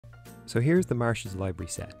So here's the Marsh's library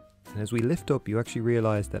set, and as we lift up you actually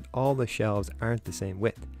realise that all the shelves aren't the same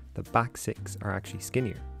width. The back 6 are actually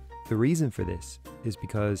skinnier. The reason for this is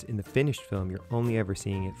because in the finished film you're only ever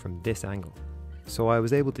seeing it from this angle. So I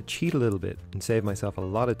was able to cheat a little bit and save myself a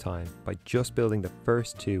lot of time by just building the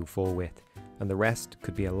first 2 full width, and the rest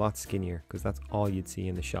could be a lot skinnier because that's all you'd see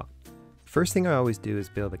in the shot. First thing I always do is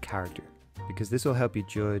build a character, because this will help you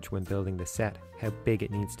judge when building the set how big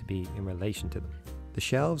it needs to be in relation to them. The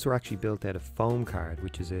shelves were actually built out of foam card,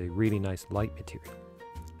 which is a really nice light material.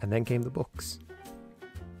 And then came the books.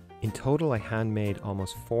 In total I handmade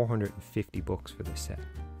almost 450 books for this set.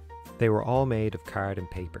 They were all made of card and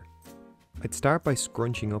paper. I'd start by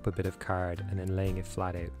scrunching up a bit of card and then laying it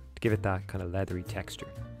flat out to give it that kind of leathery texture.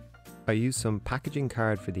 I used some packaging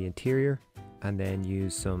card for the interior and then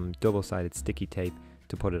used some double-sided sticky tape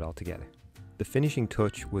to put it all together. The finishing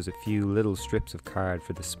touch was a few little strips of card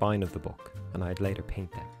for the spine of the book, and I'd later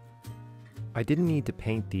paint them. I didn't need to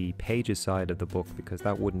paint the pages side of the book because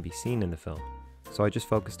that wouldn't be seen in the film, so I just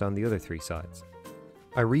focused on the other 3 sides.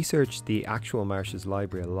 I researched the actual Marsh's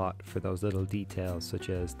library a lot for those little details such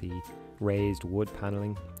as the raised wood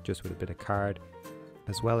paneling just with a bit of card,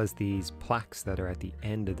 as well as these plaques that are at the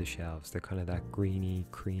end of the shelves. They're kind of that greeny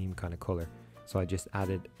cream kind of colour, so I just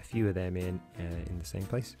added a few of them in the same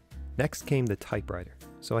place. Next came the typewriter.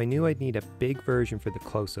 So I knew I'd need a big version for the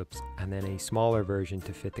close-ups and then a smaller version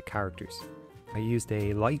to fit the characters. I used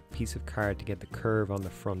a light piece of card to get the curve on the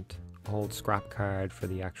front, old scrap card for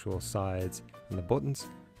the actual sides and the buttons,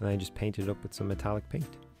 and I just painted it up with some metallic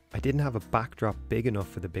paint. I didn't have a backdrop big enough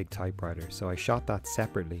for the big typewriter, so I shot that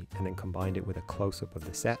separately and then combined it with a close-up of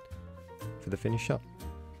the set for the finished shot.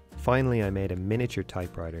 Finally, I made a miniature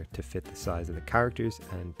typewriter to fit the size of the characters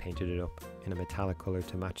and painted it up in a metallic colour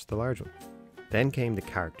to match the large one. Then came the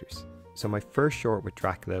characters. So my first short with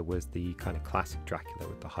Dracula was the kind of classic Dracula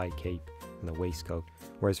with the high cape and the waistcoat,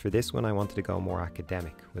 whereas for this one I wanted to go more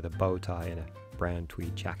academic with a bow tie and a brown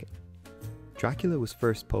tweed jacket. Dracula was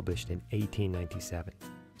first published in 1897,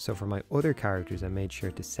 so for my other characters I made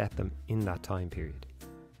sure to set them in that time period.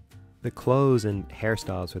 The clothes and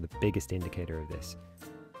hairstyles were the biggest indicator of this.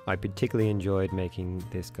 I particularly enjoyed making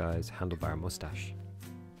this guy's handlebar mustache.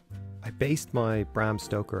 I based my Bram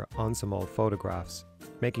Stoker on some old photographs,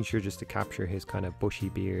 making sure just to capture his kind of bushy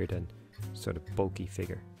beard and sort of bulky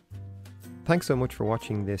figure. Thanks so much for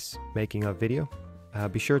watching this making of video.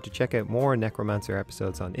 Be sure to check out more Necromancer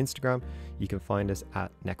episodes on Instagram. You can find us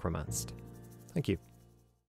at Necromanced. Thank you.